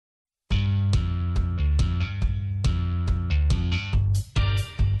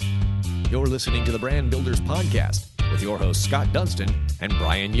You're listening to the Brand Builders Podcast with your hosts Scott Dunstan and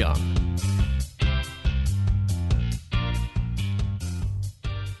Brian Young.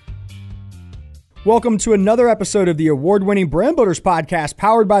 Welcome to another episode of the award-winning Brand Builders Podcast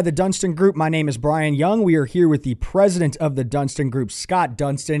powered by the Dunstan Group. My name is Brian Young. We are here with the president of the Dunstan Group, Scott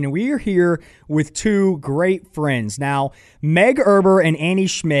Dunstan, and we are here with two great friends. Now, Meg Erber and Annie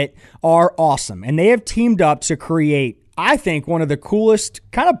Schmidt are awesome, and they have teamed up to create, I think, one of the coolest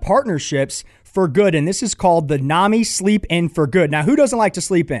kind of partnerships for good, and this is called the NAMI Sleep In for Good. Now, who doesn't like to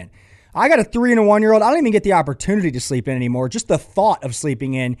sleep in? I got a 3 and a 1-year-old. I don't even get the opportunity to sleep in anymore. Just the thought of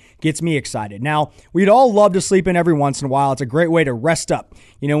sleeping in gets me excited. Now, we'd all love to sleep in every once in a while. It's a great way to rest up.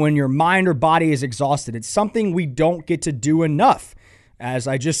 You know, when your mind or body is exhausted, it's something we don't get to do enough. As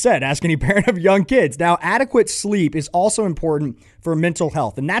I just said, ask any parent of young kids. Now, adequate sleep is also important for mental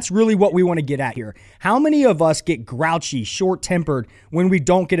health, and that's really what we want to get at here. How many of us get grouchy, short-tempered when we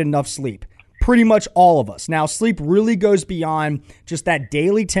don't get enough sleep? Pretty much all of us. Now, sleep really goes beyond just that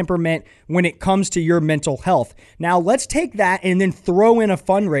daily temperament when it comes to your mental health. Now, let's take that and then throw in a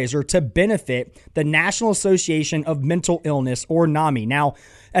fundraiser to benefit the National Association of Mental Illness, or NAMI. Now,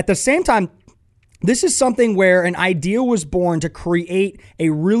 at the same time, this is something where an idea was born to create a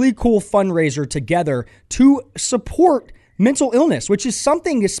really cool fundraiser together to support mental illness, which is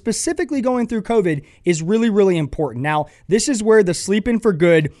something that's specifically going through COVID is really, really important. Now, this is where the Sleep In for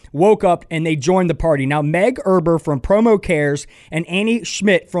Good woke up and they joined the party. Now, Meg Erber from Promo Cares and Annie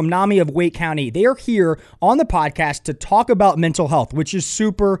Schmidt from NAMI of Wake County, they are here on the podcast to talk about mental health, which is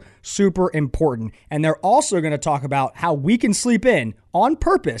super, super important. And they're also going to talk about how we can sleep in on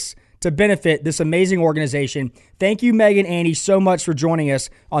purpose to benefit this amazing organization. Thank you, Meg and Annie, so much for joining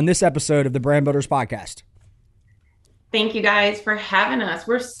us on this episode of the Brand Builders Podcast. Thank you guys for having us.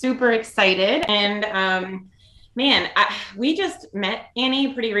 We're super excited. And we just met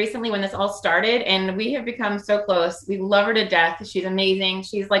Annie pretty recently when this all started, and we have become so close. We love her to death. She's amazing.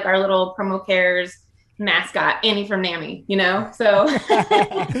 She's like our little Promo Cares mascot, Annie from NAMI, you know? So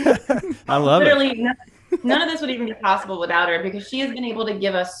I love literally, it. None of this would even be possible without her, because she has been able to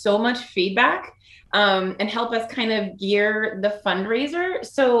give us so much feedback and help us kind of gear the fundraiser.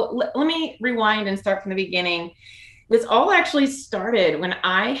 So let me rewind and start from the beginning. This all actually started when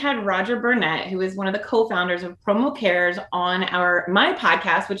I had Roger Burnett, who is one of the co-founders of Promo Cares, on my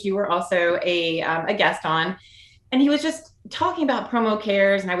podcast, which you were also a guest on. And he was just talking about Promo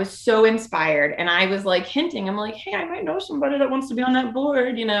Cares, and I was so inspired. And I was like hinting, I'm like, hey, I might know somebody that wants to be on that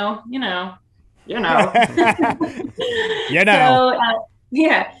board, you know. So,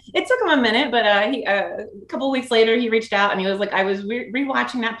 yeah, it took him a minute, but a couple of weeks later, he reached out and he was like, I was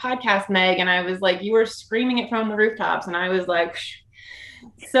rewatching that podcast, Meg. And I was like, you were screaming it from the rooftops. And I was like, shh.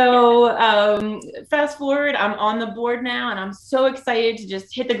 So fast forward, I'm on the board now and I'm so excited to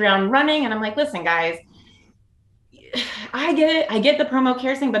just hit the ground running. And I'm like, listen, guys, I get it. I get the Promo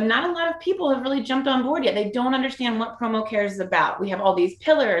Cares thing, but not a lot of people have really jumped on board yet. They don't understand what Promo Cares is about. We have all these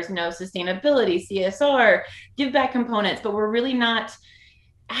pillars, sustainability, CSR, give back components, but we're really not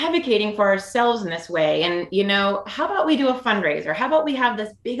advocating for ourselves in this way. And, how about we do a fundraiser? How about we have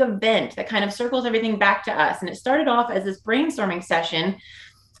this big event that kind of circles everything back to us? And it started off as this brainstorming session.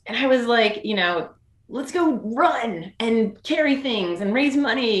 And I was like, let's go run and carry things and raise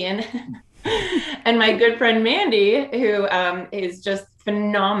money. And and my good friend Mandy, who is just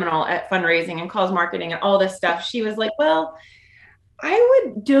phenomenal at fundraising and calls marketing and all this stuff, she was like, well, I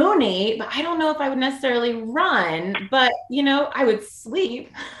would donate, but I don't know if I would necessarily run, but I would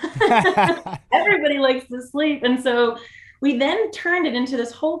sleep. Everybody likes to sleep. And so we then turned it into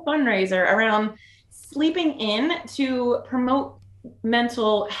this whole fundraiser around sleeping in to promote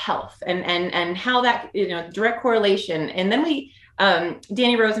mental health and how that, direct correlation. And then we,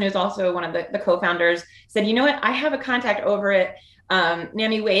 Danny Rosen, who's also one of the co-founders, said, you know what, I have a contact over at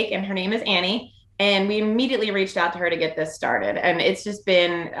NAMI Wake, and her name is Annie. And we immediately reached out to her to get this started. And it's just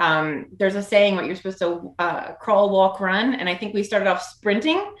been, there's a saying, what you're supposed to crawl, walk, run. And I think we started off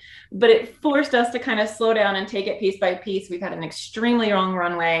sprinting, but it forced us to kind of slow down and take it piece by piece. We've had an extremely long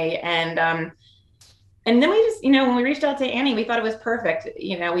runway. And then we just, when we reached out to Annie, we thought it was perfect.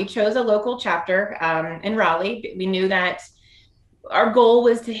 We chose a local chapter in Raleigh. We knew that our goal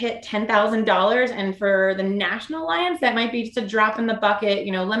was to hit $10,000, and for the National Alliance, that might be just a drop in the bucket,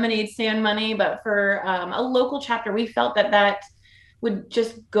 lemonade stand money. But for a local chapter, we felt that would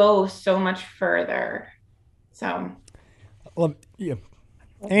just go so much further. So, well, yeah.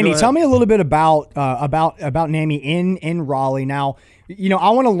 Annie, tell me a little bit about NAMI in Raleigh. Now, I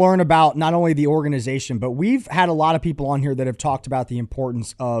want to learn about not only the organization, but we've had a lot of people on here that have talked about the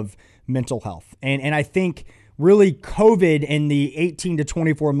importance of mental health, and I think really COVID and the 18 to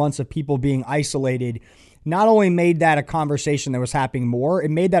 24 months of people being isolated not only made that a conversation that was happening more,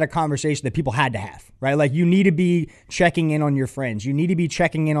 it made that a conversation that people had to have, right? Like, you need to be checking in on your friends. You need to be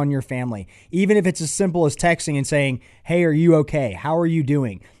checking in on your family, even if it's as simple as texting and saying, hey, are you okay? How are you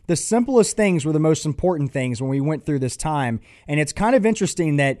doing? The simplest things were the most important things when we went through this time. And it's kind of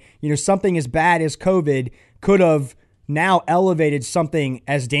interesting that, something as bad as COVID could have now elevated something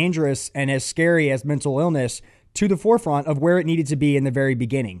as dangerous and as scary as mental illness to the forefront of where it needed to be in the very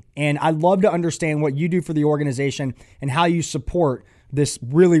beginning. And I'd love to understand what you do for the organization and how you support this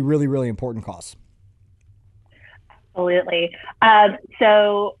really, really, really important cause. Absolutely.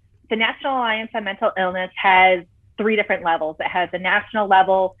 So the National Alliance on Mental Illness has 3 different levels. It has a national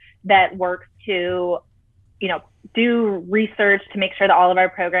level that works to, do research to make sure that all of our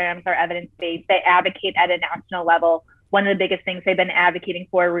programs are evidence-based. They advocate at a national level. One of the biggest things they've been advocating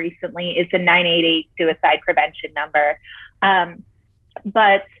for recently is the 988 suicide prevention number.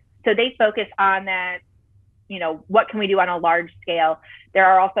 But so they focus on that, what can we do on a large scale? There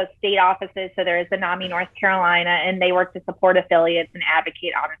are also state offices. So there is the NAMI North Carolina, and they work to support affiliates and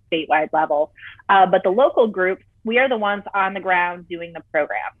advocate on a statewide level. But the local groups, we are the ones on the ground doing the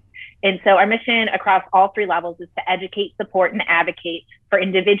program. And so our mission across all 3 levels is to educate, support, and advocate for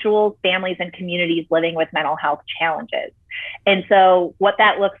individuals, families, and communities living with mental health challenges. And so what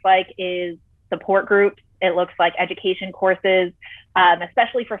that looks like is support groups. It looks like education courses,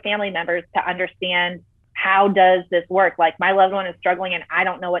 especially for family members to understand, how does this work? Like, my loved one is struggling and I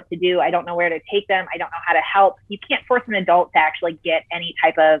don't know what to do. I don't know where to take them. I don't know how to help. You can't force an adult to actually get any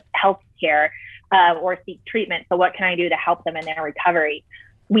type of health care or seek treatment. So what can I do to help them in their recovery?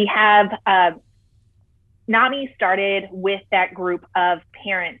 We have NAMI started with that group of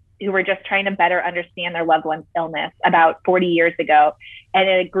parents who were just trying to better understand their loved one's illness about 40 years ago. And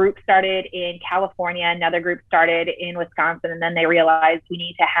a group started in California, another group started in Wisconsin, and then they realized we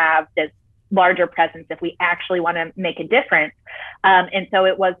need to have this larger presence if we actually want to make a difference. And so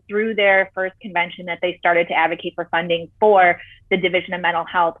it was through their first convention that they started to advocate for funding for the Division of Mental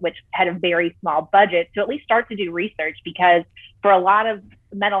Health, which had a very small budget, to at least start to do research, because for a lot of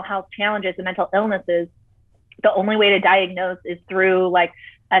mental health challenges and mental illnesses, the only way to diagnose is through like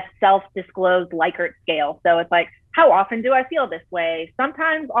a self-disclosed Likert scale. So it's like, how often do I feel this way?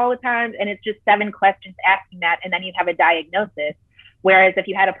 Sometimes, all the time. And it's just 7 questions asking that, and then you have a diagnosis. Whereas if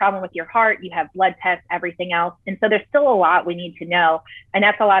you had a problem with your heart, you have blood tests, everything else. And so there's still a lot we need to know. And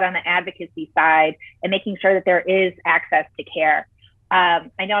that's a lot on the advocacy side and making sure that there is access to care.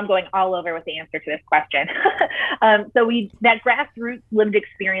 I know I'm going all over with the answer to this question. That grassroots lived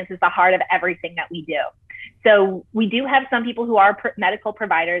experience is the heart of everything that we do. So we do have some people who are medical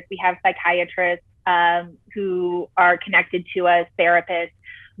providers. We have psychiatrists who are connected to us, therapists,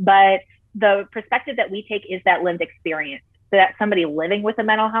 but the perspective that we take is that lived experience. So that's somebody living with a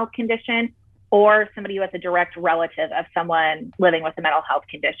mental health condition or somebody who has a direct relative of someone living with a mental health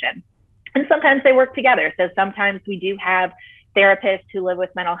condition. And sometimes they work together. So sometimes we do have therapists who live with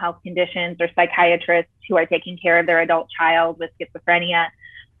mental health conditions or psychiatrists who are taking care of their adult child with schizophrenia.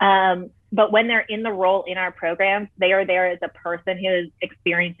 But when they're in the role in our programs, they are there as a person who is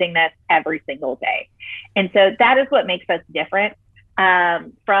experiencing this every single day. And so that is what makes us different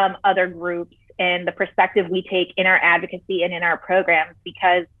from other groups and the perspective we take in our advocacy and in our programs,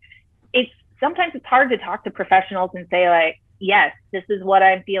 because sometimes it's hard to talk to professionals and say like, yes, this is what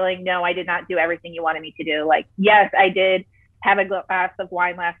I'm feeling. No, I did not do everything you wanted me to do. Like, yes, I did have a glass of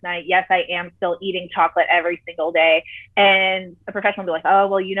wine last night. Yes, I am still eating chocolate every single day. And a professional will be like, oh,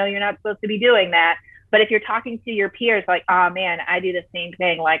 well, you're not supposed to be doing that. But if you're talking to your peers, like, oh man, I do the same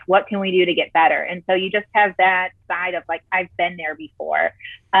thing. Like, what can we do to get better? And so you just have that side of like, I've been there before.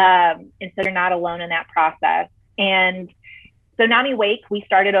 And so you're not alone in that process. And so NAMI Wake, we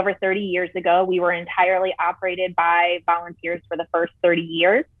started over 30 years ago. We were entirely operated by volunteers for the first 30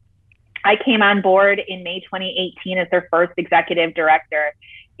 years. I came on board in May 2018 as their first executive director.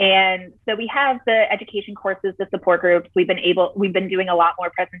 And so we have the education courses, the support groups. We've been doing a lot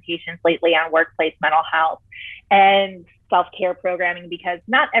more presentations lately on workplace mental health and self-care programming, because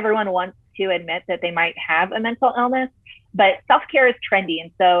not everyone wants to admit that they might have a mental illness, but self-care is trendy.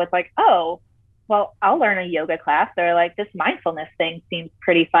 And so it's like, oh, well, I'll learn a yoga class, or like this mindfulness thing seems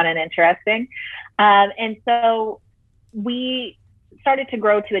pretty fun and interesting. And so we started to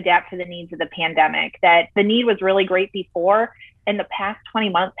grow to adapt to the needs of the pandemic. That the need was really great before, and the past 20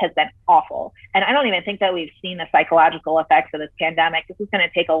 months has been awful. And I don't even think that we've seen the psychological effects of this pandemic. This is going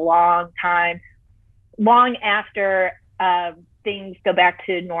to take a long time, long after things go back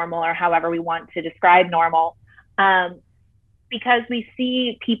to normal, or however we want to describe normal. because we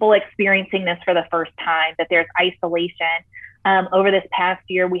see people experiencing this for the first time, that there's isolation. Over this past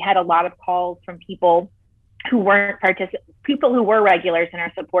year, we had a lot of calls from people who weren't people who were regulars in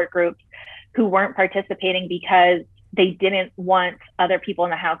our support groups who weren't participating because they didn't want other people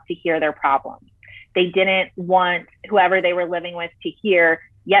in the house to hear their problems. They didn't want whoever they were living with to hear,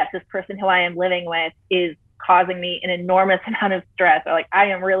 yes, this person who I am living with is causing me an enormous amount of stress, or like, I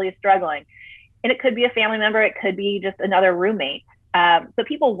am really struggling. And it could be a family member, it could be just another roommate. So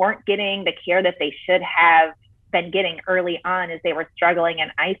people weren't getting the care that they should have been getting early on as they were struggling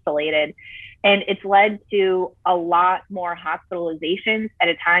and isolated. And it's led to a lot more hospitalizations at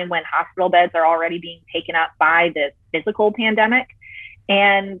a time when hospital beds are already being taken up by this physical pandemic.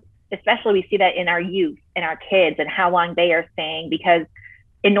 And especially we see that in our youth and our kids and how long they are staying, because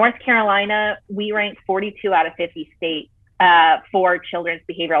in North Carolina, we rank 42 out of 50 states for children's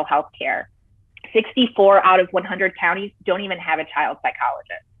behavioral health care. 64 out of 100 counties don't even have a child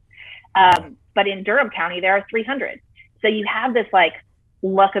psychologist. But in Durham County, there are 300. So you have this like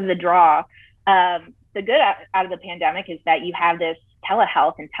luck of the draw. The good out of the pandemic is that you have this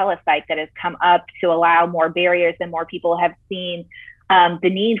telehealth and telepsych that has come up to allow more barriers, and more people have seen the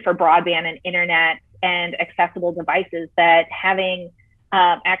need for broadband and internet and accessible devices, that having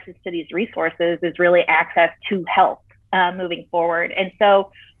access to these resources is really access to health moving forward. And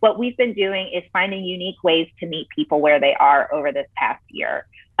so what we've been doing is finding unique ways to meet people where they are over this past year.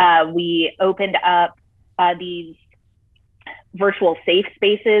 We opened up these virtual safe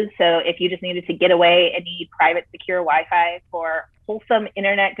spaces. So if you just needed to get away and need private, secure Wi-Fi for wholesome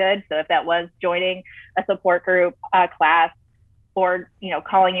internet goods, so if that was joining a support group class, or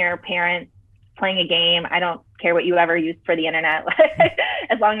calling your parents, playing a game, I don't care what you ever used for the internet,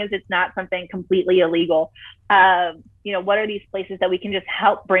 as long as it's not something completely illegal. What are these places that we can just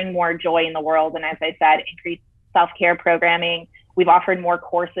help bring more joy in the world? And as I said, increase self-care programming. We've offered more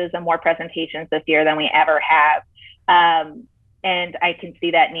courses and more presentations this year than we ever have. And I can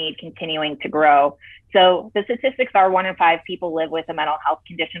see that need continuing to grow. So the statistics are 1 in 5 people live with a mental health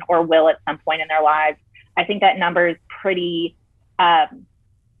condition or will at some point in their lives. I think that number is pretty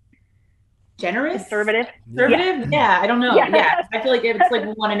generous, conservative. Yeah, I don't know. Yeah, I feel like it's like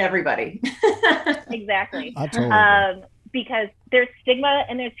one in everybody. Exactly. I totally agree. Because there's stigma,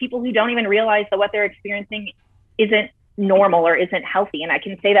 and there's people who don't even realize that what they're experiencing isn't normal or isn't healthy. And I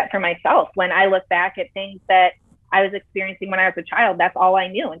can say that for myself. When I look back at things that I was experiencing when I was a child, that's all I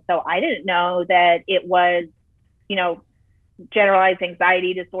knew. And so I didn't know that it was, generalized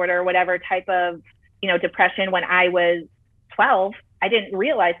anxiety disorder, whatever type of, depression when I was 12. I didn't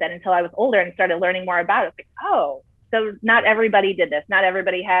realize that until I was older and started learning more about it. It's like, oh, so not everybody did this. Not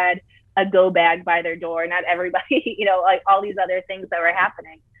everybody had a go bag by their door. Not everybody, like all these other things that were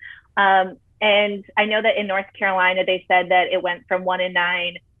happening. And I know that in North Carolina, they said that it went from 1 in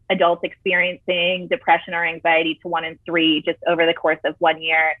 9 adults experiencing depression or anxiety to 1 in 3 just over the course of 1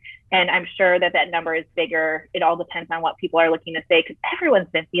 year. And I'm sure that number is bigger. It all depends on what people are looking to say, because everyone's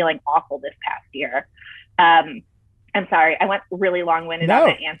been feeling awful this past year. I'm sorry, I went really long-winded on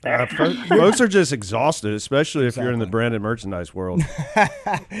that answer. Folks are just exhausted, especially if you're in the branded merchandise world.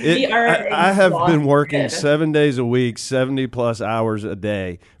 I have been working 7 days a week, 70 plus hours a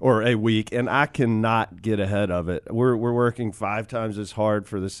day or a week, and I cannot get ahead of it. We're working 5 times as hard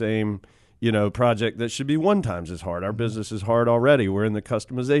for the same, project that should be 1 times as hard. Our business is hard already. We're in the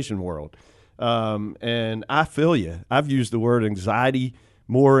customization world. And I feel you. I've used the word anxiety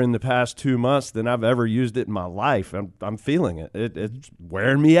more in the past 2 months than I've ever used it in my life. I'm feeling it. It's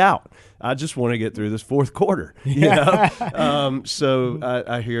wearing me out. I just want to get through this fourth quarter, So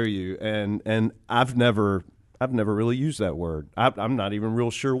I hear you. And I've never really used that word. I'm not even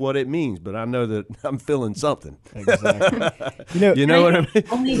real sure what it means, but I know that I'm feeling something. Exactly. You know what I mean?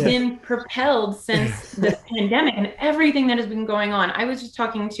 Only been propelled since the pandemic and everything that has been going on. I was just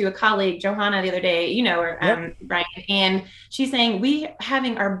talking to a colleague, Johanna, the other day, Brian, and she's saying we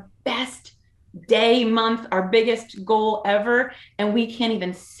having our best day, month, our biggest goal ever, and we can't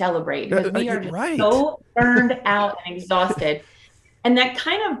even celebrate because we are just so burned out and exhausted. And that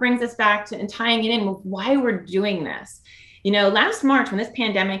kind of brings us back to and tying it in with why we're doing this. Last March when this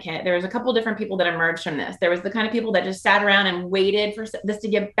pandemic hit, there was a couple different people that emerged from this. There was the kind of people that just sat around and waited for this to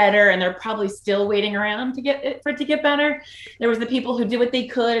get better, and they're probably still waiting around for it to get better. There was the people who did what they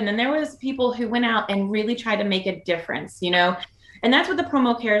could, and then there was people who went out and really tried to make a difference. And that's what the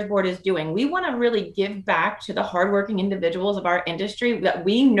Promo Cares Board is doing. We want to really give back to the hardworking individuals of our industry that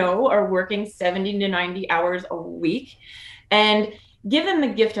we know are working 70 to 90 hours a week, and give them the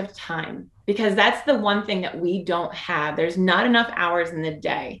gift of time, because that's the one thing that we don't have. There's not enough hours in the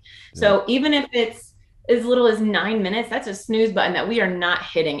day. So even if it's as little as 9 minutes, that's a snooze button that we are not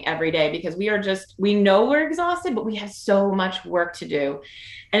hitting every day because we know we're exhausted, but we have so much work to do.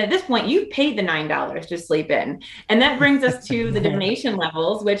 And at this point, you've paid the $9 to sleep in. And that brings us to the donation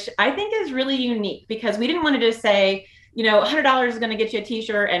levels, which I think is really unique because we didn't want to just say, $100 is going to get you a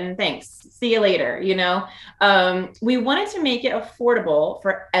t-shirt and thanks, see you later. We wanted to make it affordable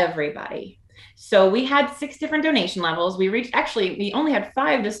for everybody. So we had 6 different donation levels. We only had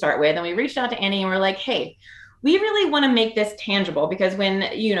 5 to start with. And we reached out to Annie and we're like, hey, we really want to make this tangible because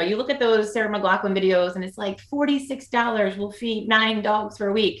when, you look at those Sarah McLachlan videos and it's like $46 will feed 9 dogs for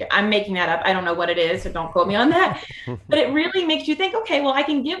a week. I'm making that up. I don't know what it is, so don't quote me on that. But it really makes you think, okay, well, I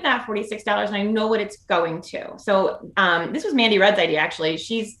can give that $46 and I know what it's going to. So this was Mandy Rudd's idea, actually.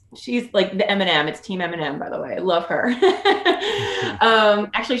 She's like the M&M. It's Team M&M, by the way. I love her.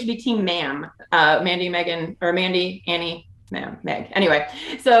 Actually, it should be Team Ma'am. Mandy, Megan, or Mandy, Annie, Meg. Anyway,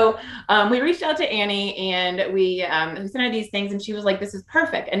 so we reached out to Annie and we sent her these things and she was like, this is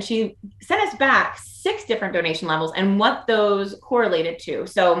perfect. And she sent us back 6 different donation levels and what those correlated to.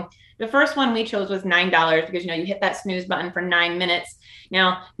 So the first one we chose was $9 because, you hit that snooze button for 9 minutes.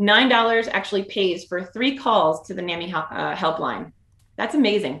 Now, $9 actually pays for 3 calls to the NAMI helpline. That's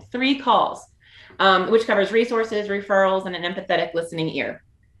amazing. 3 calls, which covers resources, referrals, and an empathetic listening ear.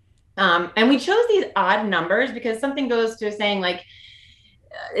 And we chose these odd numbers because something goes to saying like,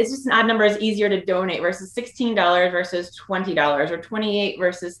 it's just an odd number is easier to donate versus $16 versus $20 or 28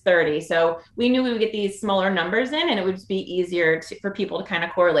 versus 30. So we knew we would get these smaller numbers in and it would be easier for people to kind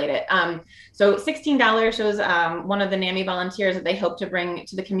of correlate it. So $16 shows one of the NAMI volunteers that they hope to bring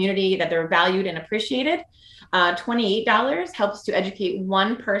to the community that they're valued and appreciated. $28 helps to educate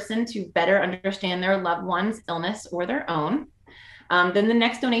one person to better understand their loved one's illness or their own. Then the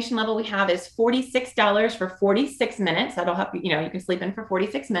next donation level we have is $46 for 46 minutes. That'll help you, you can sleep in for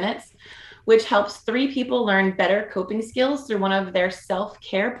 46 minutes, which helps 3 people learn better coping skills through one of their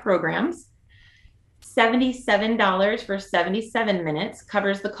self-care programs. $77 for 77 minutes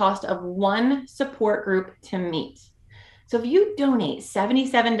covers the cost of 1 support group to meet. So if you donate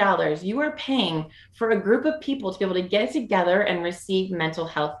 $77, you are paying for a group of people to be able to get together and receive mental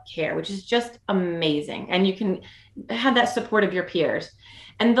health care, which is just amazing. And you can have that support of your peers.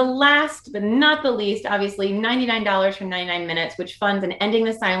 And the last but not the least, obviously, $99 for 99 minutes, which funds an Ending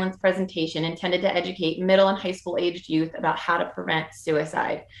the Silence presentation intended to educate middle and high school aged youth about how to prevent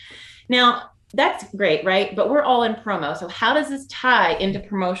suicide. Now, that's great, right? But we're all in promo. So how does this tie into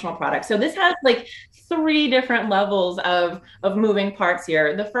promotional products? So this has like 3 different levels of moving parts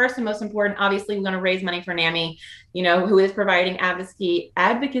here. The first and most important, obviously, we want to raise money for NAMI, who is providing advocacy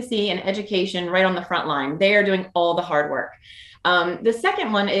and education right on the front line. They are doing all the hard work. The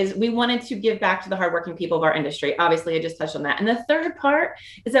second one is we wanted to give back to the hardworking people of our industry. Obviously, I just touched on that. And the third part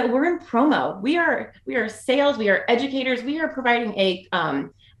is that we're in promo. We are sales. We are educators. We are providing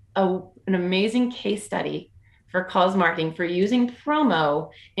an amazing case study for cause marketing for using promo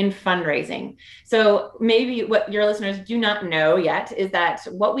in fundraising. So maybe what your listeners do not know yet is that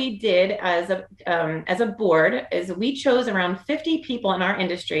what we did as a board is we chose around 50 people in our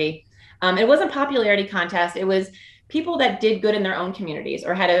industry. It wasn't a popularity contest. It was people that did good in their own communities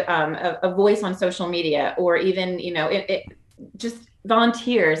or had a voice on social media, or even, just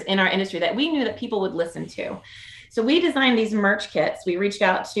volunteers in our industry that we knew that people would listen to. So we designed these merch kits. We reached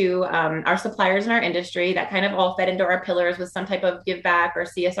out to our suppliers in our industry that kind of all fed into our pillars with some type of give back or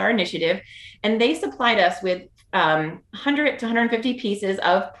CSR initiative. And they supplied us with 100 to 150 pieces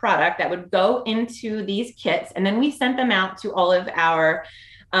of product that would go into these kits. And then we sent them out to all of our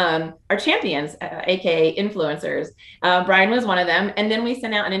champions, aka influencers. Brian was one of them. And then we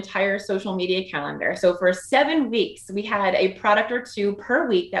sent out an entire social media calendar. So for 7 weeks, we had a product or 2 per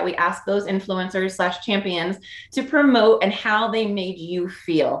week that we asked those influencers / champions to promote and how they made you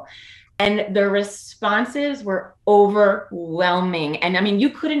feel. And the responses were overwhelming. And I mean, you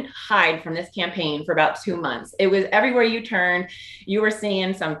couldn't hide from this campaign for about 2 months. It was everywhere you turned. You were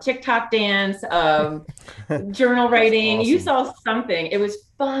seeing some TikTok dance, journal writing. Awesome. You saw something. It was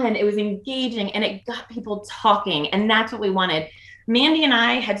fun. It was engaging, and it got people talking. And that's what we wanted. Mandy and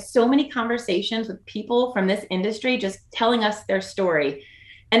I had so many conversations with people from this industry, just telling us their story.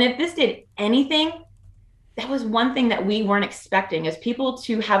 And if this did anything, that was one thing that we weren't expecting, is people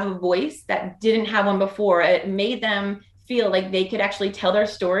to have a voice that didn't have one before. It made them feel like they could actually tell their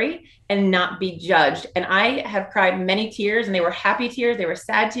story and not be judged. And I have cried many tears, and they were happy tears. They were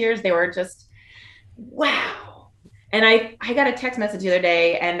sad tears. They were just, wow. And I got a text message the other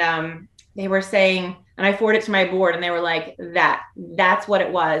day, and they were saying, and I forwarded it to my board, and they were like, that's what it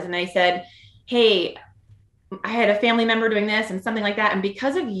was. And they said, hey, I had a family member doing this and something like that. And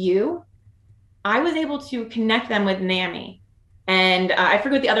because of you, I was able to connect them with NAMI. And I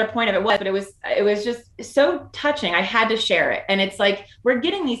forget what the other point of it was, but it was just so touching. I had to share it. And it's like, we're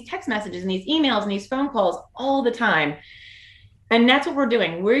getting these text messages and these emails and these phone calls all the time. And that's what we're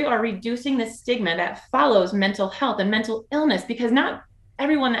doing. We are reducing the stigma that follows mental health and mental illness, because not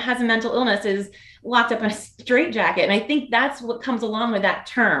everyone that has a mental illness is locked up in a straitjacket. And I think that's what comes along with that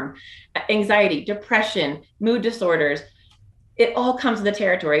term: anxiety, depression, mood disorders. It all comes to the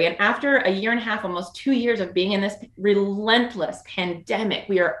territory. And after a year and a half, almost 2 years of being in this relentless pandemic,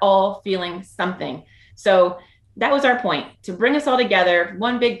 we are all feeling something. So that was our point, to bring us all together,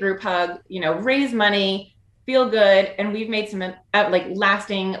 one big group hug, raise money, feel good. And we've made some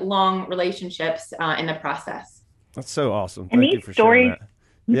lasting, long relationships in the process. That's so awesome. Thank you for sharing that.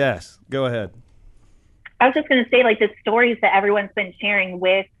 Yes, go ahead. I was just going to say, the stories that everyone's been sharing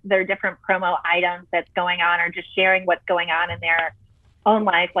with their different promo items that's going on, or just sharing what's going on in their own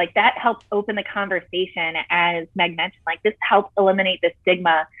life, that helps open the conversation. As Meg mentioned, this helps eliminate the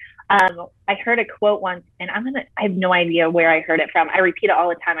stigma. I heard a quote once, and I have no idea where I heard it from. I repeat it all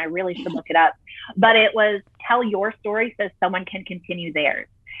the time. I really should look it up. But it was, tell your story so someone can continue theirs.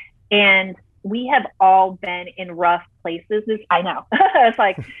 And we have all been in rough places. I know.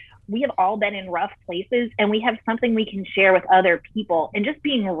 It's we have all been in rough places, and we have something we can share with other people, and just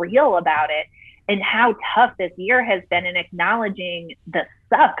being real about it and how tough this year has been, and acknowledging the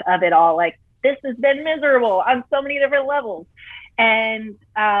suck of it all. This has been miserable on so many different levels. And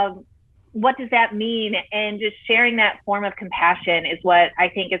what does that mean? And just sharing that form of compassion is what I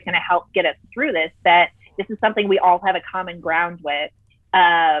think is going to help get us through this, that this is something we all have a common ground with,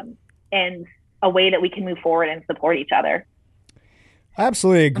 and a way that we can move forward and support each other. I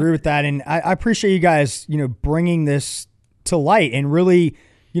absolutely agree with that. And I appreciate you guys, bringing this to light and really,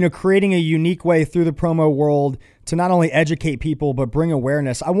 creating a unique way through the promo world to not only educate people, but bring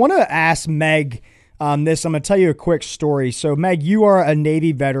awareness. I want to ask Meg this. I'm going to tell you a quick story. So Meg, you are a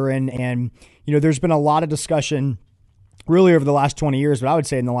Navy veteran, and, there's been a lot of discussion really over the last 20 years, but I would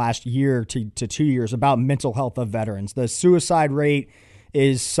say in the last year to 2 years, about mental health of veterans. The suicide rate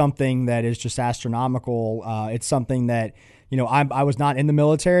is something that is just astronomical. It's something that, I was not in the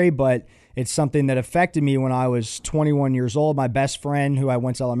military, but it's something that affected me when I was 21 years old. My best friend, who I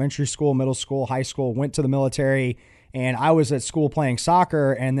went to elementary school, middle school, high school, went to the military, and I was at school playing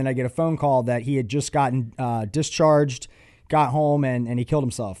soccer, and then I get a phone call that he had just gotten discharged, got home, and he killed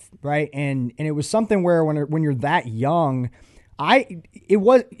himself, right? And it was something where when you're that young, it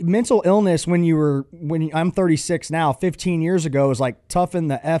was mental illness when I'm 36 now, 15 years ago, was toughen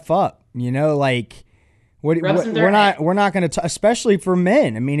the F up, we're not going to, especially for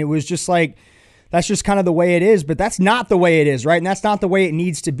men. I mean, it was just that's just kind of the way it is, but that's not the way it is, right? And that's not the way it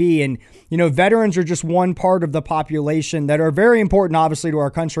needs to be. And, veterans are just one part of the population that are very important, obviously, to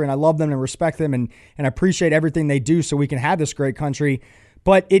our country. And I love them and respect them and appreciate everything they do so we can have this great country.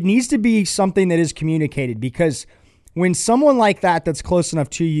 But it needs to be something that is communicated, because when someone like that's close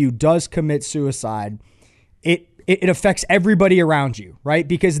enough to you does commit suicide, it affects everybody around you, right?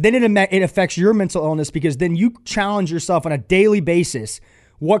 Because then it affects your mental illness, because then you challenge yourself on a daily basis.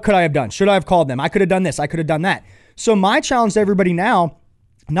 What could I have done? Should I have called them? I could have done this. I could have done that. So my challenge to everybody now,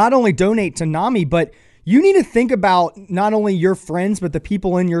 not only donate to NAMI, but you need to think about not only your friends, but the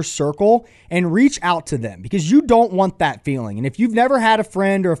people in your circle, and reach out to them, because you don't want that feeling. And if you've never had a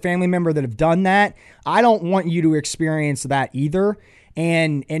friend or a family member that have done that, I don't want you to experience that either.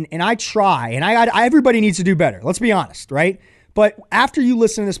 And I try, and everybody needs to do better. Let's be honest, right? But after you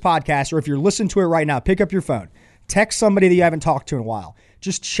listen to this podcast, or if you're listening to it right now, pick up your phone, text somebody that you haven't talked to in a while,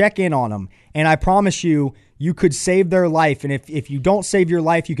 just check in on them. And I promise you, you could save their life. And if you don't save your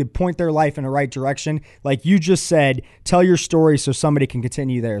life, you could point their life in the right direction. Like you just said, tell your story so somebody can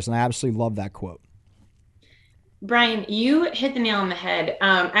continue theirs. And I absolutely love that quote. Brian, you hit the nail on the head.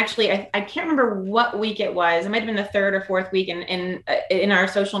 Actually, I can't remember what week it was. It might have been the third or fourth week in our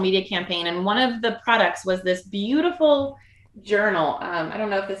social media campaign. And one of the products was this beautiful journal. I don't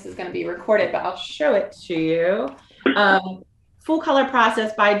know if this is going to be recorded, but I'll show it to you. Full Color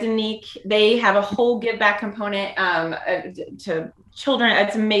Process by Danique. They have a whole give back component to children.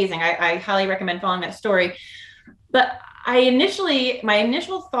 It's amazing. I highly recommend following that story. But my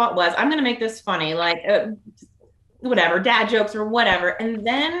initial thought was, I'm going to make this funny, whatever, dad jokes or whatever. And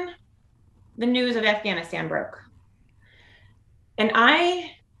then the news of Afghanistan broke. And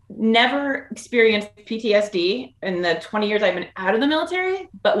I never experienced PTSD in the 20 years I've been out of the military.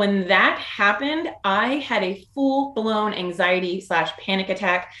 But when that happened, I had a full-blown anxiety/panic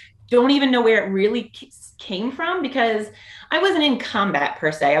attack. Don't even know where it really came from, because I wasn't in combat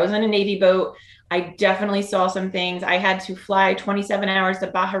per se. I was in a Navy boat. I definitely saw some things. I had to fly 27 hours to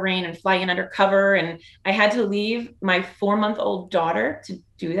Bahrain and fly in undercover. And I had to leave my 4-month-old daughter to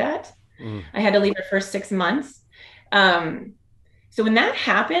do that. I had to leave her for 6 months. So when that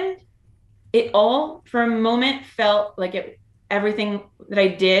happened, it all for a moment felt like everything that I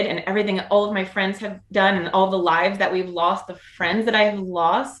did and everything all of my friends have done and all the lives that we've lost, the friends that I have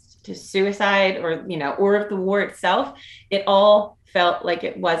lost to suicide or of the war itself, it all felt like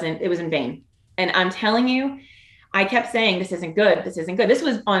it was in vain. And I'm telling you, I kept saying, this isn't good. This isn't good. This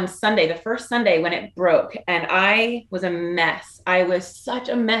was on Sunday, the first Sunday when it broke, and I was a mess. I was such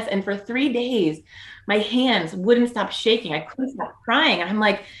a mess. And for 3 days, my hands wouldn't stop shaking. I couldn't stop crying. I'm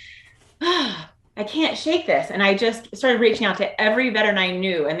like, I can't shake this. And I just started reaching out to every veteran I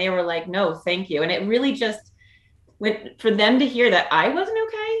knew, and they were like, no, thank you. And it really just went for them to hear that I wasn't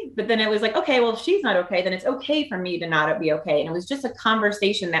okay. But then it was like, okay, well, if she's not okay, then it's okay for me to not be okay. And it was just a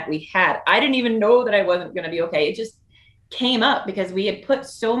conversation that we had. I didn't even know that I wasn't going to be okay. It just came up because we had put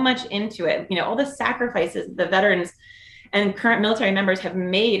so much into it. All the sacrifices the veterans and current military members have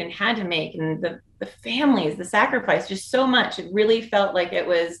made and had to make, and the families, the sacrifice, just so much. It really felt like it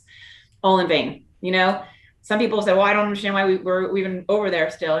was all in vain. Some people say, well, I don't understand why we were even over there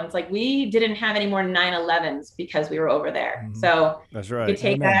still. And it's like, we didn't have any more 9/11s because we were over there. Mm-hmm. So that's right. You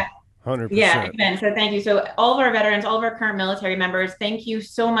take that. 100%. Yeah. Amen. So thank you. So all of our veterans, all of our current military members, thank you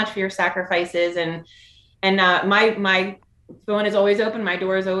so much for your sacrifices. And my phone is always open. My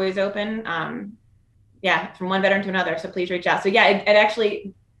door is always open. From one veteran to another. So please reach out. So yeah, it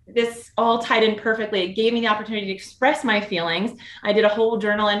actually, this all tied in perfectly. It gave me the opportunity to express my feelings. I did a whole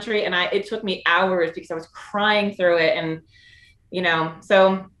journal entry, and it took me hours because I was crying through it. And,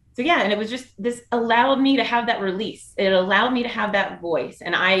 so yeah. And it was just, this allowed me to have that release. It allowed me to have that voice.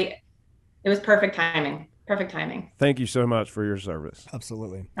 And it was perfect timing. Perfect timing. Thank you so much for your service.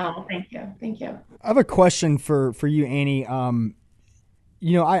 Absolutely. Oh, thank you. Thank you. I have a question for you, Annie.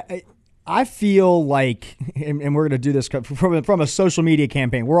 I feel like, and we're going to do this from a social media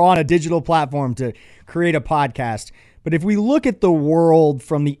campaign. We're on a digital platform to create a podcast. But if we look at the world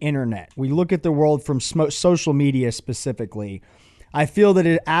from the internet, we look at the world from social media specifically, I feel that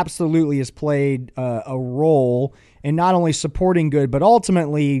it absolutely has played a role in not only supporting good, but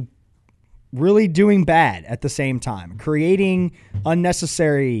ultimately really doing bad at the same time, creating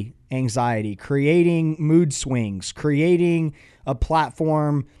unnecessary anxiety, creating mood swings, creating a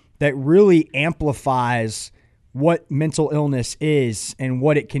platform that really amplifies what mental illness is and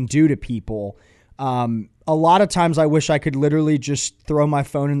what it can do to people. A lot of times I wish I could literally just throw my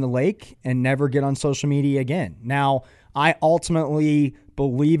phone in the lake and never get on social media again. Now, I ultimately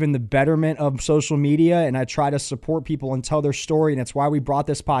believe in the betterment of social media, and I try to support people and tell their story, and it's why we brought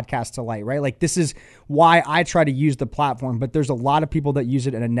this podcast to light, right? Like, this is why I try to use the platform, but there's a lot of people that use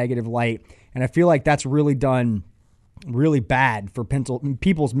it in a negative light, and I feel like that's really done really bad for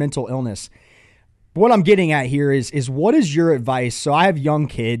people's mental illness. What I'm getting at here is what is your advice? So I have young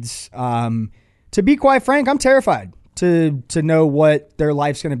kids. To be quite frank, I'm terrified to know what their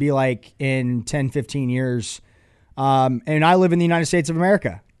life's going to be like in 10, 15 years. And I live in the United States of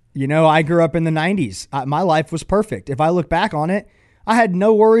America. I grew up in the 90s. My life was perfect. If I look back on it, I had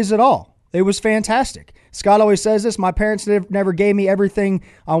no worries at all. It was fantastic. Scott always says this, my parents never gave me everything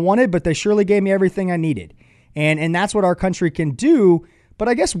I wanted, but they surely gave me everything I needed. And that's what our country can do. But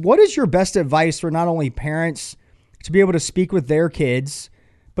I guess, what is your best advice for not only parents to be able to speak with their kids,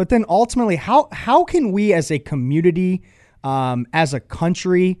 but then ultimately, how can we as a community, as a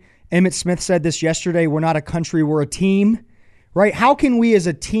country, Emmett Smith said this yesterday, we're not a country, we're a team, right? How can we as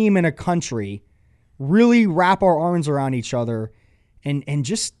a team in a country really wrap our arms around each other and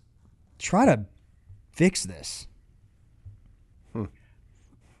just try to fix this?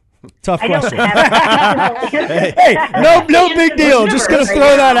 Tough question. Hey, no big deal. Just going to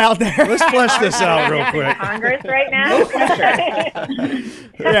throw that out there. Let's flesh this out real quick. Congress right now.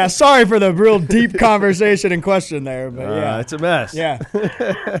 Yeah, sorry for the real deep conversation and question there, but yeah, it's a mess. Yeah.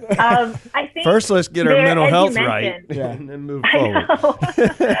 I think first, let's get our mental health right, and then move forward.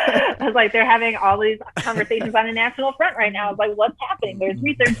 I was like, they're having all these conversations on a national front right now. I was like, what's happening? There's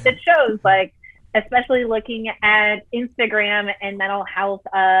research that shows, like, especially looking at Instagram and mental health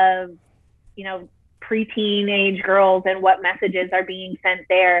of, pre-teenage girls and what messages are being sent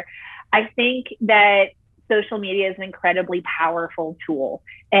there. I think that social media is an incredibly powerful tool,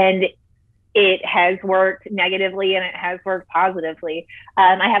 and it has worked negatively and it has worked positively.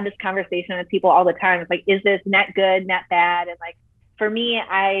 I have this conversation with people all the time. It's like, is this net good, net bad? And like, for me,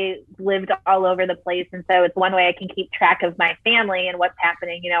 I lived all over the place. And so it's one way I can keep track of my family and what's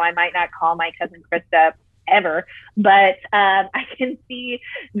happening. I might not call my cousin Krista ever, but I can see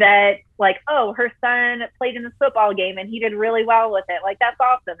that, like, oh, her son played in this football game and he did really well with it. Like, that's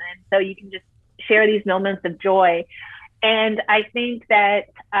awesome. And so you can just share these moments of joy. And I think that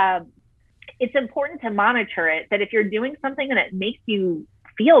it's important to monitor it, that if you're doing something and it makes you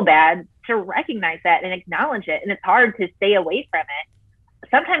feel bad, to recognize that and acknowledge it. And it's hard to stay away from it.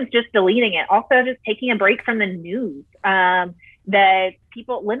 Sometimes just deleting it, also just taking a break from the news, that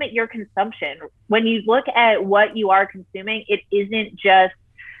people limit your consumption. When you look at what you are consuming, it isn't just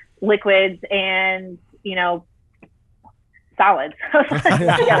liquids and, solids.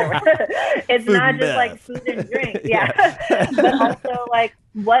 It's food not just like food and drink. Yeah. But also, like,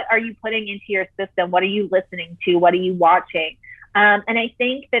 what are you putting into your system? What are you listening to? What are you watching? And I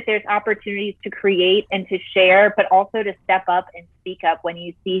think that there's opportunities to create and to share, but also to step up and speak up when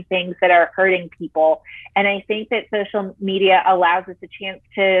you see things that are hurting people. And I think that social media allows us a chance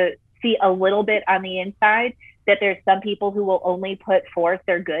to see a little bit on the inside, that there's some people who will only put forth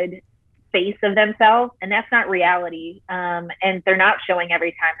their good face of themselves, and that's not reality. And they're not showing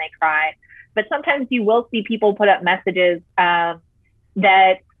every time they cry. But sometimes you will see people put up messages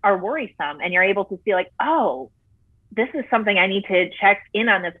that are worrisome, and you're able to see, like, oh, this is something I need to check in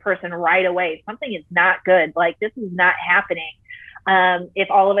on this person right away. Something is not good. Like, this is not happening.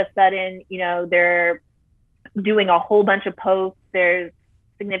 If all of a sudden, they're doing a whole bunch of posts, there's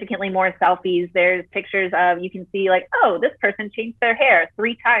significantly more selfies, there's pictures of, you can see, like, oh, this person changed their hair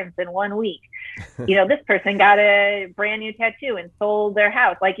 3 times in 1 week. This person got a brand new tattoo and sold their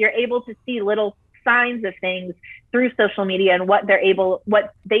house. Like, you're able to see little signs of things through social media and what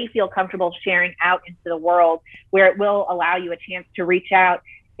they feel comfortable sharing out into the world, where it will allow you a chance to reach out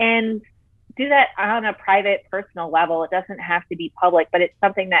and do that on a private, personal level. It doesn't have to be public, but it's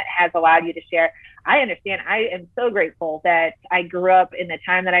something that has allowed you to share. I understand. I am so grateful that I grew up in the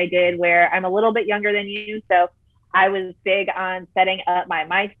time that I did, where I'm a little bit younger than you. So I was big on setting up my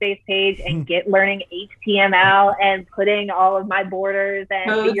MySpace page and learning HTML and putting all of my borders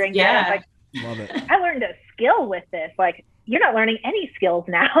and figuring out, like, love it. I learned a skill with this. Like, you're not learning any skills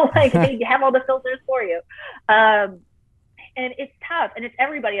now. Like, they have all the filters for you. And it's tough, and it's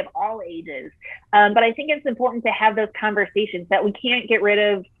everybody of all ages. But I think it's important to have those conversations, that we can't get rid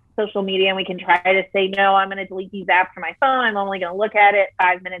of social media, and we can try to say, no, I'm going to delete these apps from my phone. I'm only going to look at it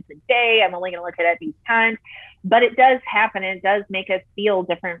 5 minutes a day. I'm only going to look at it these times. But it does happen, and it does make us feel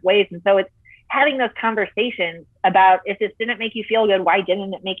different ways. And so it's having those conversations about, if this didn't make you feel good, why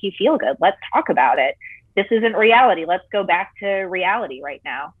didn't it make you feel good? Let's talk about it. This isn't reality. Let's go back to reality right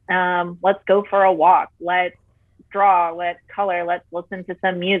now. Let's go for a walk. Let's draw, let's color, let's listen to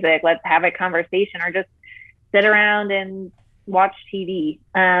some music, let's have a conversation, or just sit around and watch TV.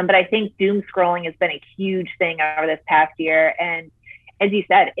 But I think doom scrolling has been a huge thing over this past year. And as you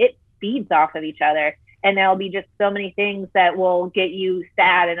said, it feeds off of each other. And there'll be just so many things that will get you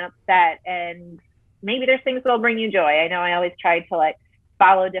sad and upset. And maybe there's things that'll bring you joy. I know I always try to, like,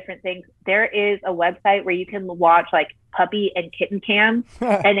 follow different things. There is a website where you can watch, like, puppy and kitten cam.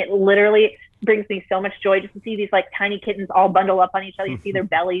 And it literally brings me so much joy just to see these, like, tiny kittens all bundle up on each other. You see their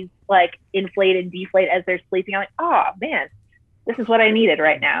bellies, like, inflate and deflate as they're sleeping. I'm like, oh man, this is what I needed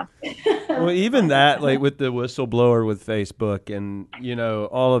right now. Well, even that, like, with the whistleblower with Facebook and,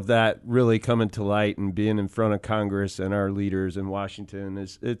 all of that really coming to light and being in front of Congress and our leaders in Washington,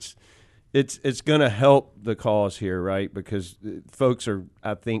 it's going to help the cause here, right? Because folks are,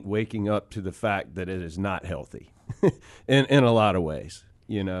 I think, waking up to the fact that it is not healthy in a lot of ways,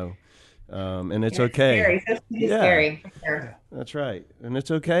 and it's okay. Scary. It's scary. Sure. That's right. And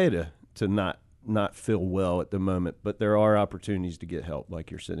it's okay to not feel well at the moment, but there are opportunities to get help,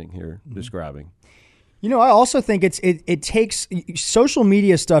 like you're sitting here describing. I also think it takes, social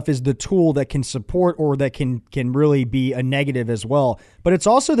media stuff is the tool that can support, or that can really be a negative as well. But it's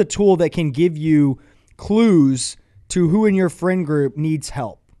also the tool that can give you clues to who in your friend group needs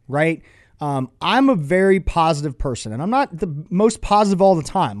help, right? I'm a very positive person, and I'm not the most positive all the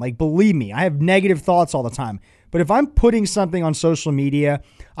time. Like, believe me, I have negative thoughts all the time. But if I'm putting something on social media,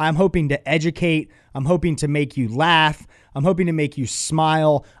 I'm hoping to educate, I'm hoping to make you laugh, I'm hoping to make you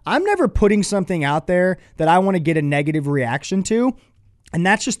smile. I'm never putting something out there that I want to get a negative reaction to. And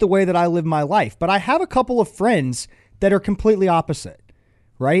that's just the way that I live my life. But I have a couple of friends that are completely opposite,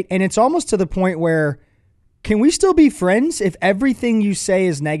 right? And it's almost to the point where, can we still be friends if everything you say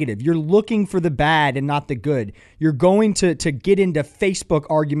is negative? You're looking for the bad and not the good. You're going to get into Facebook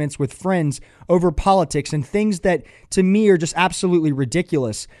arguments with friends over politics and things that to me are just absolutely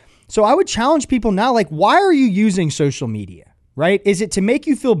ridiculous. So I would challenge people now, like, why are you using social media, right? Is it to make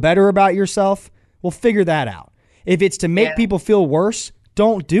you feel better about yourself? Well, figure that out. If it's to make people feel worse,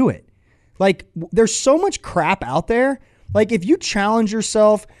 don't do it. Like, there's so much crap out there. Like, if you challenge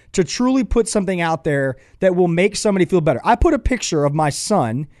yourself to truly put something out there that will make somebody feel better. I put a picture of my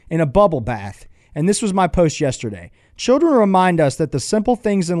son in a bubble bath, and this was my post yesterday. Children remind us that the simple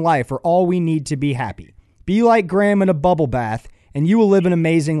things in life are all we need to be happy. Be like Graham in a bubble bath, and you will live an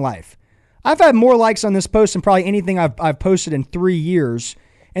amazing life. I've had more likes on this post than probably anything I've posted in 3 years.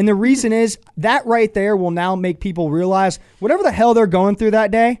 And the reason is that right there will now make people realize whatever the hell they're going through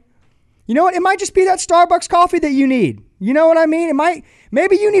that day, you know what? It might just be that Starbucks coffee that you need. You know what I mean?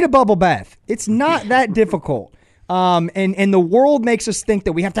 Maybe you need a bubble bath. It's not that difficult. And the world makes us think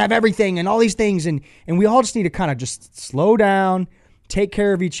that we have to have everything and all these things. And we all just need to kind of just slow down, take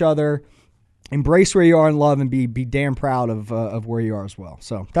care of each other, embrace where you are in love, and be damn proud of where you are as well.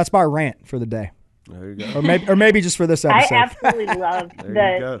 So that's my rant for the day. There you go. Or maybe just for this episode. I absolutely love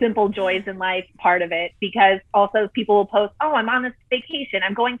the simple joys in life part of it, because also people will post, oh, I'm on this vacation.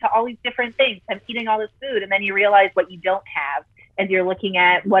 I'm going to all these different things. I'm eating all this food. And then you realize what you don't have as you're looking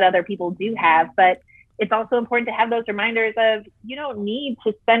at what other people do have. But it's also important to have those reminders of you don't need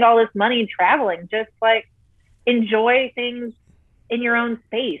to spend all this money traveling. Just like enjoy things in your own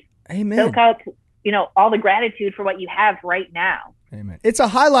space. Amen. Soak up, all the gratitude for what you have right now. Amen. It's a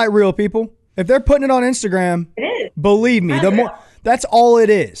highlight reel, people. If they're putting it on Instagram, believe me, that's all it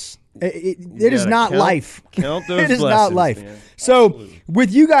is. It is not life. Count those it is blessings, not life. Man. So Absolutely.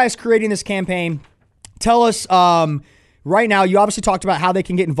 With you guys creating this campaign, tell us right now, you obviously talked about how they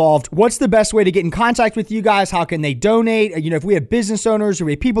can get involved. What's the best way to get in contact with you guys? How can they donate? If we have business owners or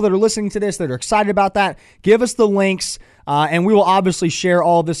we have people that are listening to this that are excited about that, give us the links. And we will obviously share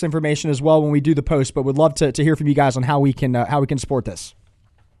all of this information as well when we do the post, but would love to hear from you guys on how we can support this.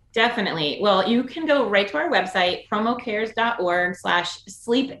 Definitely. Well, you can go right to our website,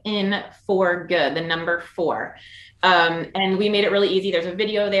 promocares.org/sleepinforgood, the number 4. And we made it really easy. There's a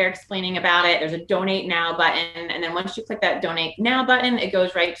video there explaining about it. There's a donate now button. And then once you click that donate now button, it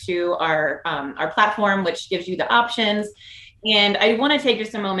goes right to our platform, which gives you the options. And I want to take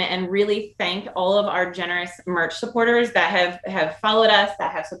just a moment and really thank all of our generous merch supporters that have followed us,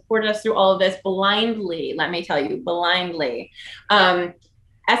 that have supported us through all of this blindly. Let me tell you, blindly.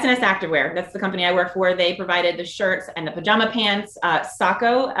 SNS Activewear, that's the company I work for. They provided the shirts and the pajama pants.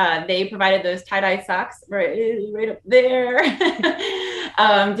 Sacco, they provided those tie-dye socks right up there.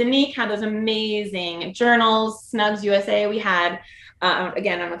 Danique had those amazing journals. Snubs USA, we had,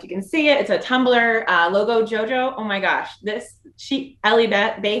 again, I don't know if you can see it. It's a Tumblr logo JoJo. Oh my gosh, Ellie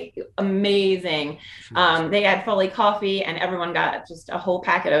Beth, amazing. They had Foley coffee, and everyone got just a whole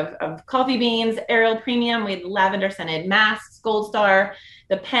packet of coffee beans. Ariel Premium, we had lavender scented masks, Gold Star,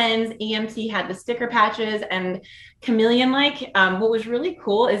 the pens. EMT had the sticker patches, and Chameleon. What was really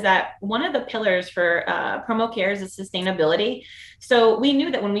cool is that one of the pillars for Promo Cares is sustainability. So we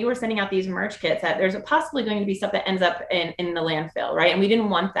knew that when we were sending out these merch kits that there's possibly going to be stuff that ends up in the landfill, right? And we didn't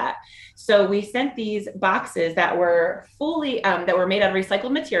want that. So we sent these boxes that were fully, that were made out of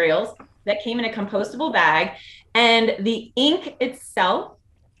recycled materials that came in a compostable bag, and the ink itself,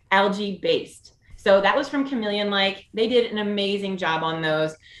 algae based. So that was from Chameleon. They did an amazing job on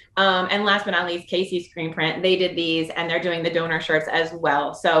those. And last but not least, Casey Screen Print, they did these, and they're doing the donor shirts as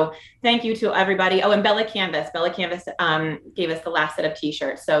well. So thank you to everybody. Oh, and Bella Canvas gave us the last set of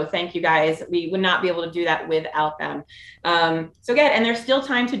t-shirts. So thank you guys. We would not be able to do that without them. So again, and there's still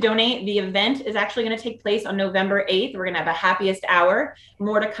time to donate. The event is actually going to take place on November 8th. We're going to have a happiest hour.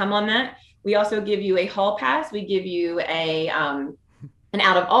 More to come on that. We also give you a hall pass. We give you an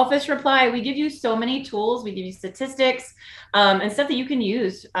out of office reply. We give you so many tools. We give you statistics and stuff that you can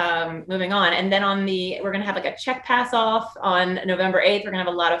use moving on. And then we're going to have a check pass off on November 8th. We're going to have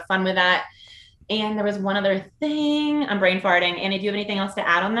a lot of fun with that. And there was one other thing. I'm brain farting. Annie, do you have anything else to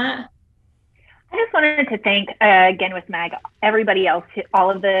add on that? I just wanted to thank, again with Meg, everybody else, all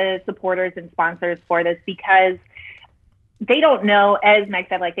of the supporters and sponsors for this, because they don't know, as Meg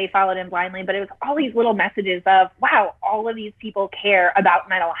said, they followed in blindly, but it was all these little messages of, wow, all of these people care about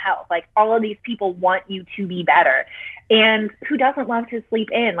mental health. All of these people want you to be better. And who doesn't love to sleep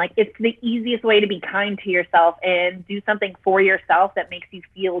in? It's the easiest way to be kind to yourself and do something for yourself that makes you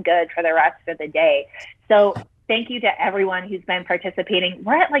feel good for the rest of the day. So thank you to everyone who's been participating.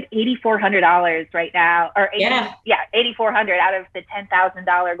 We're at $8,400 right now, or $8,400 out of the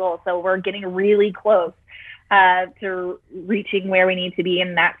 $10,000 goal. So we're getting really close to reaching where we need to be,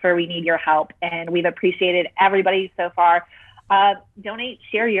 and that's where we need your help. And we've appreciated everybody so far. Donate,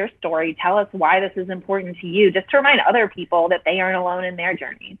 share your story. Tell us why this is important to you, just to remind other people that they aren't alone in their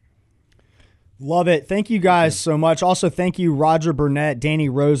journey. Love it. Thank you guys so much. Also, thank you, Roger Burnett, Danny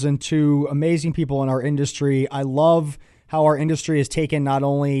Rosen, 2 amazing people in our industry. I love how our industry has taken not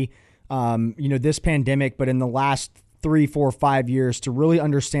only this pandemic, but in the last 3, 4, 5 years to really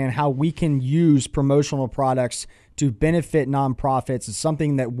understand how we can use promotional products to benefit nonprofits. It's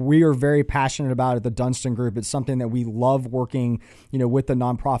something that we are very passionate about at the Dunston Group. It's something that we love working, with the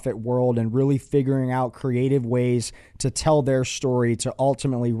nonprofit world and really figuring out creative ways to tell their story to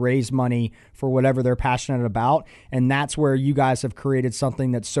ultimately raise money for whatever they're passionate about. And that's where you guys have created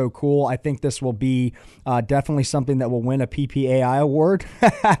something that's so cool. I think this will be definitely something that will win a PPAI award.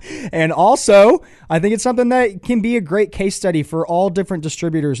 And also, I think it's something that can be a great case study for all different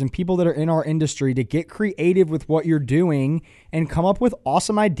distributors and people that are in our industry to get creative with what you're doing and come up with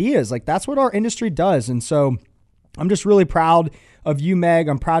awesome ideas. Like, that's what our industry does. And so I'm just really proud of you, Meg.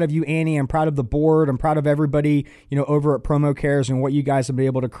 I'm proud of you, Annie. I'm proud of the board. I'm proud of everybody, over at Promo Cares and what you guys have been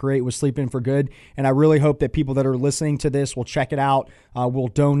able to create with Sleep In for Good. And I really hope that people that are listening to this will check it out. We'll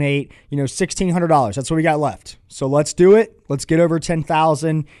donate, $1,600. That's what we got left. So let's do it. Let's get over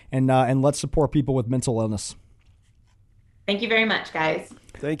 10,000 and let's support people with mental illness. Thank you very much, guys.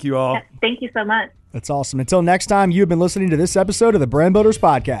 Thank you all. Thank you so much. That's awesome. Until next time, you have been listening to this episode of the Brand Builders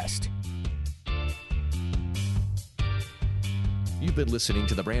Podcast. You've been listening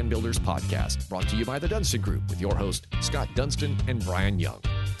to the Brand Builders Podcast, brought to you by the Dunston Group with your host, Scott Dunston and Brian Young.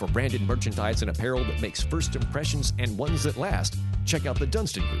 For branded merchandise and apparel that makes first impressions and ones that last, check out the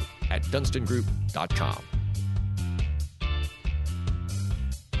Dunston Group at dunstongroup.com.